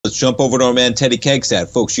Let's jump over to our man, Teddy Kekstadt.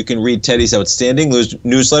 Folks, you can read Teddy's outstanding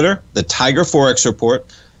newsletter, the Tiger Forex Report.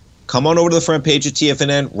 Come on over to the front page of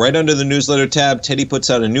TFNN, right under the newsletter tab. Teddy puts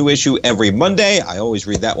out a new issue every Monday. I always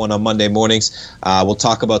read that one on Monday mornings. We'll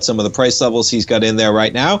talk about some of the price levels he's got in there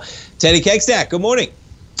right now. Teddy Kekstadt, good morning.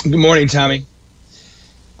 Good morning, Tommy.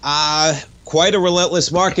 Quite a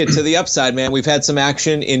relentless market to the upside, man. We've had some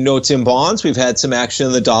action in notes and bonds. We've had some action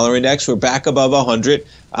in the dollar index. We're back above 100.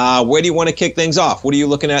 Where do you want to kick things off? What are you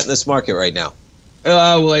looking at in this market right now?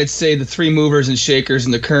 Well, I'd say the three movers and shakers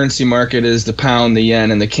in the currency market is the pound, the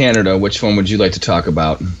yen, and the Canada. Which one would you like to talk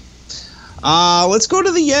about? Let's go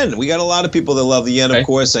to the yen. We got a lot of people that love the yen, of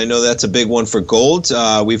course. I know that's a big one for gold.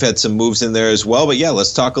 We've had some moves in there as well. But, yeah,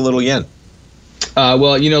 let's talk a little yen.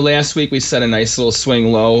 Well, last week we set a nice little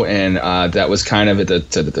swing low, and that was kind of at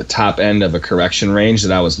the top end of a correction range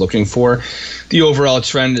that I was looking for. The overall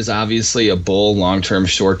trend is obviously a bull, long-term,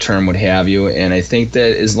 short-term, what have you, and I think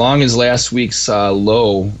that as long as last week's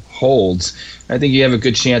low holds, I think you have a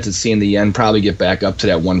good chance at seeing the yen probably get back up to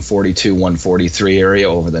that 142, 143 area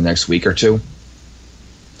over the next week or two.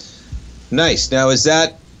 Nice. Now, is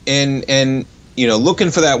that looking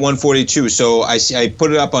for that 142. So I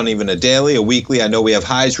put it up on even a daily, a weekly. I know we have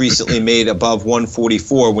highs recently made above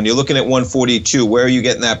 144. When you're looking at 142, where are you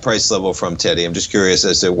getting that price level from, Teddy? I'm just curious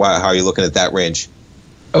as to how are you looking at that range?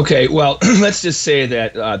 Okay, well, let's just say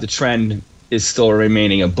that the trend is still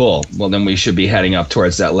remaining a bull. Well, then we should be heading up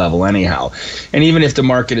towards that level anyhow. And even if the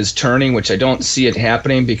market is turning, which I don't see it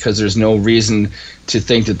happening because there's no reason to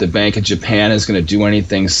think that the Bank of Japan is going to do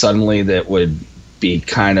anything suddenly that would be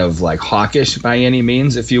kind of like hawkish by any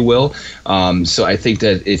means, if you will. So I think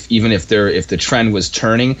that if the trend was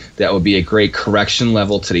turning, that would be a great correction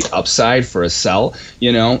level to the upside for a sell.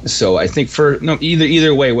 So I think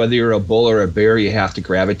either way, whether you're a bull or a bear, you have to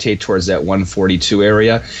gravitate towards that 142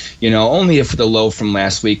 area. Only if the low from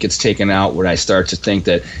last week gets taken out would I start to think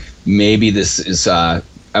that maybe this is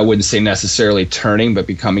I wouldn't say necessarily turning, but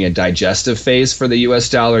becoming a digestive phase for the U.S.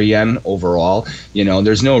 dollar yen overall.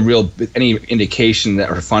 There's no any indication that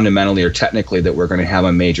or fundamentally or technically that we're going to have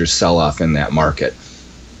a major sell-off in that market.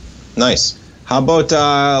 Nice. How about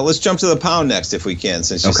let's jump to the pound next if we can,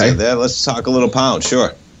 since you said that. Let's talk a little pound,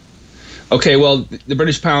 sure. Okay, well, the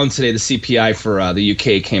British pound today, the CPI for the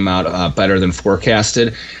UK came out better than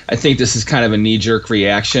forecasted. I think this is kind of a knee-jerk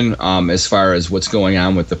reaction as far as what's going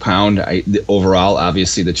on with the pound. Overall,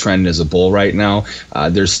 obviously, the trend is a bull right now.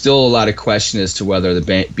 There's still a lot of question as to whether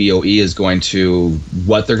the BOE is going to,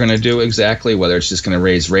 what they're going to do exactly, whether it's just going to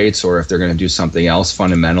raise rates or if they're going to do something else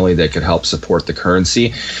fundamentally that could help support the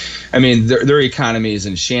currency. I mean, their economy is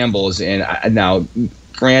in shambles, and now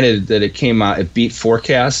granted that it beat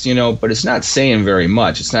forecast, but it's not saying very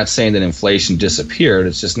much. It's not saying that inflation disappeared.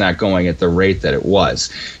 It's just not going at the rate that it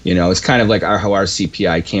was. It's kind of like how our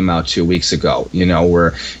CPI came out 2 weeks ago,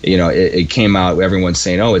 where, it came out, everyone's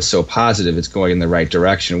saying, oh, it's so positive, it's going in the right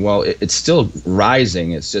direction. Well, it's still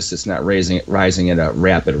rising. It's just it's not rising at a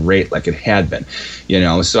rapid rate like it had been,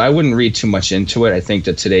 So I wouldn't read too much into it. I think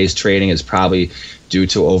that today's trading is probably due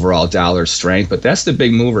to overall dollar strength, but that's the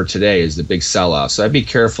big mover today is the big sell-off. So I'd be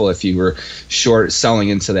careful if you were short selling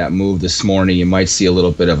into that move this morning. You might see a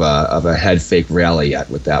little bit of a head fake rally yet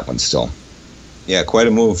with that one still. Yeah, quite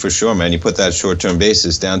a move for sure, man. You put that short-term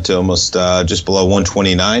basis down to almost just below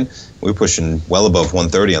 129. We're pushing well above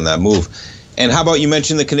 130 on that move. And how about you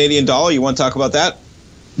mentioned the Canadian dollar? You want to talk about that?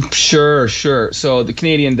 Sure. So the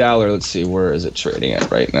Canadian dollar, let's see, where is it trading at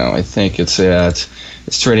right now? I think it's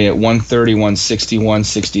trading at 130, 160,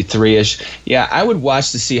 163-ish. Yeah, I would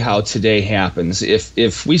watch to see how today happens.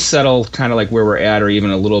 If we settle kind of like where we're at or even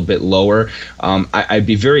a little bit lower, I'd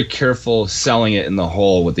be very careful selling it in the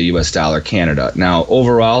hole with the U.S. dollar Canada. Now,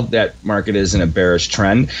 overall, that market is in a bearish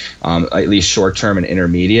trend, at least short-term and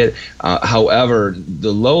intermediate. However,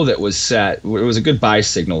 the low that was set, it was a good buy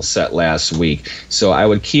signal set last week. So I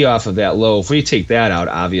would key off of that low. If we take that out,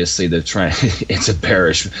 obviously the trend, it's a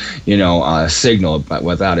bearish, signal,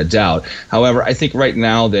 without a doubt. However, I think right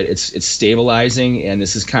now that it's stabilizing, and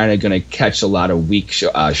this is kind of going to catch a lot of weak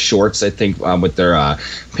shorts, I think, with their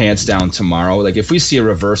pants down tomorrow. Like if we see a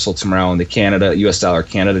reversal tomorrow in the U.S. dollar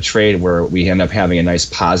Canada trade where we end up having a nice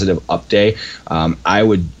positive up day, I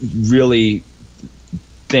would really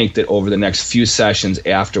think that over the next few sessions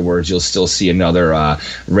afterwards, you'll still see another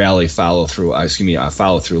rally follow through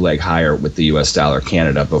leg higher with the U.S. dollar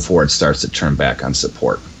Canada before it starts to turn back on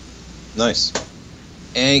support. Nice.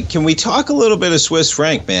 And can we talk a little bit of Swiss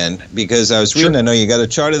franc, man? Because I was reading, I know you got a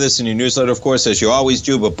chart of this in your newsletter, of course, as you always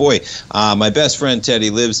do. But boy, my best friend Teddy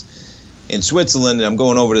lives in Switzerland, and I'm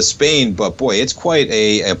going over to Spain. But boy, it's quite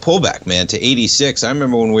a pullback, man, to 86. I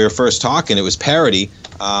remember when we were first talking, it was parity.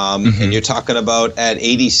 And you're talking about at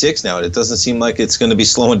 86 now. It doesn't seem like it's going to be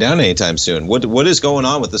slowing down anytime soon. What is going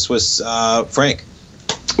on with the Swiss franc?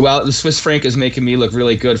 Well, the Swiss franc is making me look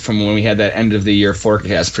really good from when we had that end of the year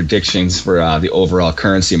forecast predictions for the overall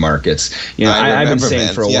currency markets. You know, I've been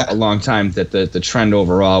saying for a long time that the trend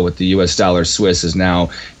overall with the U.S. dollar Swiss is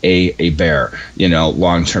now a bear. You know,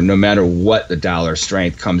 long term, no matter what the dollar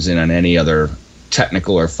strength comes in on any other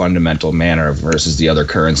technical or fundamental manner versus the other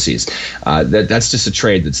currencies. That's just a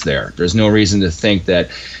trade that's there. There's no reason to think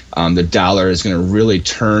that the dollar is going to really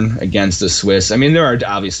turn against the Swiss. I mean, there are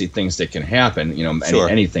obviously things that can happen. You know, sure.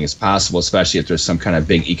 Anything is possible, especially if there's some kind of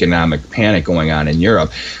big economic panic going on in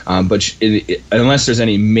Europe. But unless there's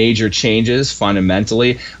any major changes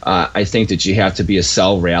fundamentally, I think that you have to be a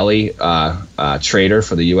sell rally trader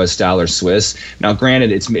for the U.S. dollar Swiss. Now,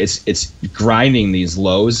 granted, it's grinding these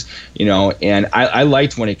lows, you know, and I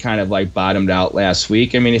liked when it kind of like bottomed out last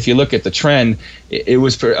week. I mean, if you look at the trend, it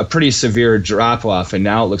was a pretty severe drop off, and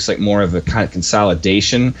now it looks like more of a kind of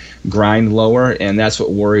consolidation grind lower, and that's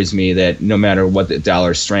what worries me, that no matter what the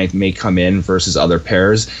dollar strength may come in versus other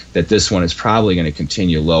pairs, that this one is probably going to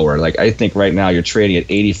continue lower. Like, I think right now you're trading at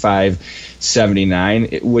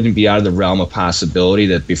 85.79. It wouldn't be out of the realm of possibility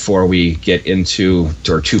that before we get into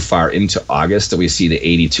or too far into August that we see the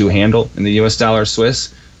 82 handle in the U.S. dollar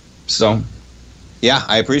Swiss. So yeah,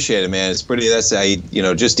 I appreciate it, man. It's pretty,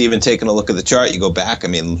 just even taking a look at the chart, you go back, I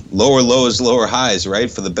mean, lower lows, lower highs, right,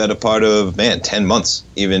 for the better part of, 10 months,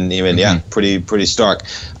 even, yeah, pretty stark.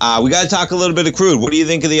 We got to talk a little bit of crude. What do you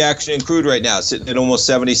think of the action in crude right now, sitting at almost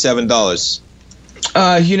 $77?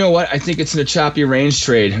 You know what? I think it's in a choppy range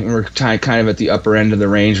trade. We're kind of at the upper end of the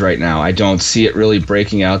range right now. I don't see it really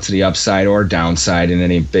breaking out to the upside or downside in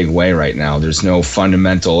any big way right now. There's no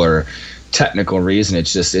fundamental or technical reason.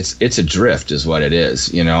 It's just it's a drift is what it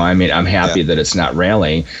is. You know, I mean, I'm happy that it's not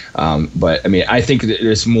rallying, but I mean, I think that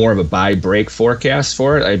there's more of a buy break forecast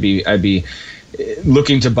for it. I'd be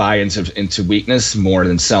looking to buy into weakness more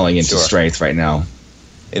than selling into strength right now.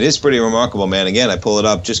 It is pretty remarkable, man. Again, I pull it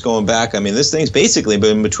up, just going back. I mean, this thing's basically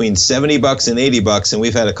been between $70 and $80, and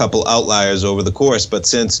we've had a couple outliers over the course, but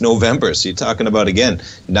since November. So you're talking about, again,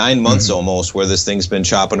 9 months almost where this thing's been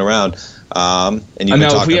chopping around. And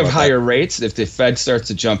now, if we have higher rates, if the Fed starts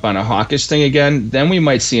to jump on a hawkish thing again, then we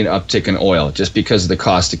might see an uptick in oil just because of the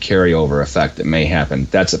cost of carryover effect that may happen.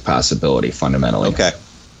 That's a possibility fundamentally. Okay.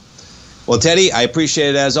 Well, Teddy, I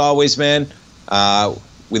appreciate it as always, man.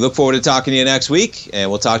 We look forward to talking to you next week, and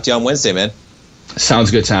we'll talk to you on Wednesday, man.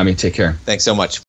 Sounds good, Tommy. Take care. Thanks so much.